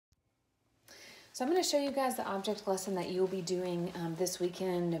So I'm going to show you guys the object lesson that you'll be doing this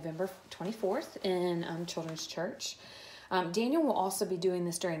weekend, November 24th in Children's Church. Daniel will also be doing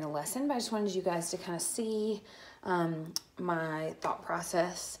this during the lesson, but I just wanted you guys to kind of see my thought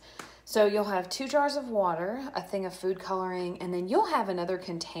process. So you'll have 2 jars of water, a thing of food coloring, and then you'll have another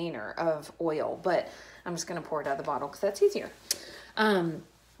container of oil, but I'm just going to pour it out of the bottle because that's easier.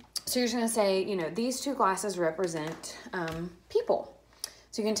 So you're just going to say, you know, these 2 glasses represent people.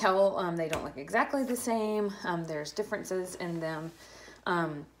 So you can tell they don't look exactly the same. There's differences in them.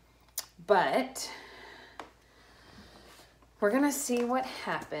 But we're going to see what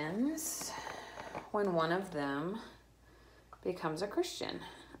happens when one of them becomes a Christian.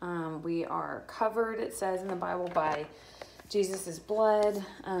 We are covered, it says in the Bible, by Jesus' blood,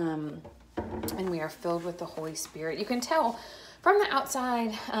 and we are filled with the Holy Spirit. You can tell from the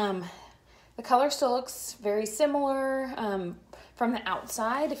outside, the color still looks very similar. From the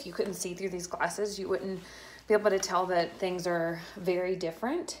outside, if you couldn't see through these glasses, you wouldn't be able to tell that things are very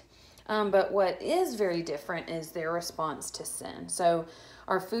different. But what is very different is their response to sin. So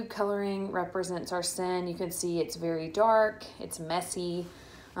our food coloring represents our sin. You can see it's very dark, it's messy.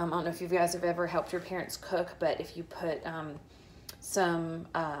 I don't know if you guys have ever helped your parents cook, but if you put some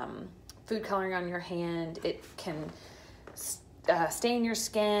food coloring on your hand, it can stain your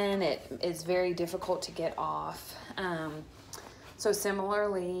skin. It is very difficult to get off. So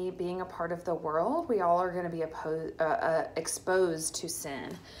similarly, being a part of the world, we all are going to be exposed to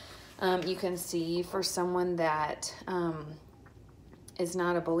sin. You can see for someone that is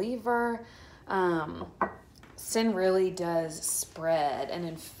not a believer, sin really does spread and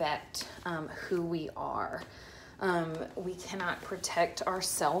infect who we are. We cannot protect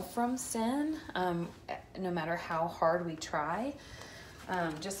ourselves from sin, no matter how hard we try.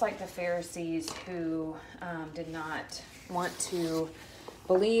 Just like the Pharisees who did not want to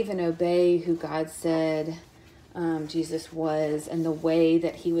believe and obey who God said Jesus was and the way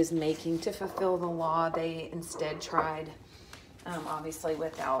that he was making to fulfill the law, they instead tried, obviously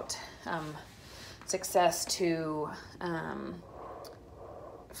without success, to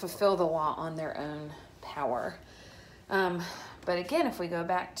fulfill the law on their own power. But again, if we go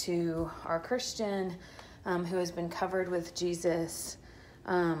back to our Christian who has been covered with Jesus,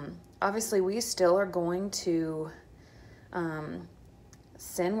 obviously we still are going to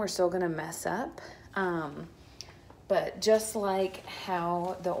sin. We're still going to mess up. But just like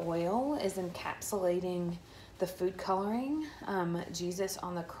how the oil is encapsulating the food coloring, Jesus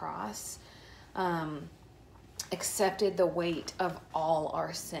on the cross accepted the weight of all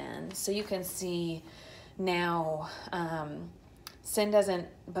our sins. So you can see now sin doesn't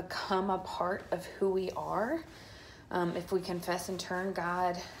become a part of who we are. If we confess and turn,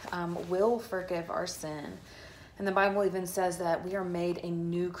 God will forgive our sin. And the Bible even says that we are made a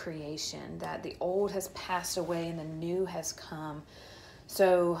new creation, that the old has passed away and the new has come.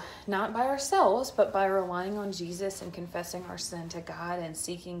 So not by ourselves, but by relying on Jesus and confessing our sin to God and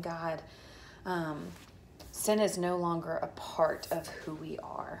seeking God, sin is no longer a part of who we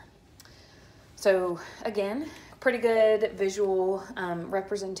are. So again, pretty good visual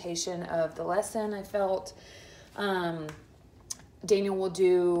representation of the lesson, I felt. Daniel will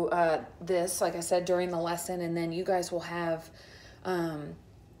do this, like I said, during the lesson, and then you guys will have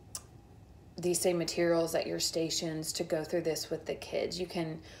these same materials at your stations to go through this with the kids. You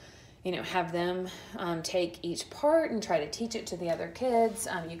can, have them take each part and try to teach it to the other kids.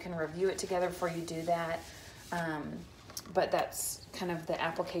 You can review it together before you do that. But that's kind of the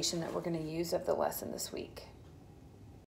application that we're going to use of the lesson this week.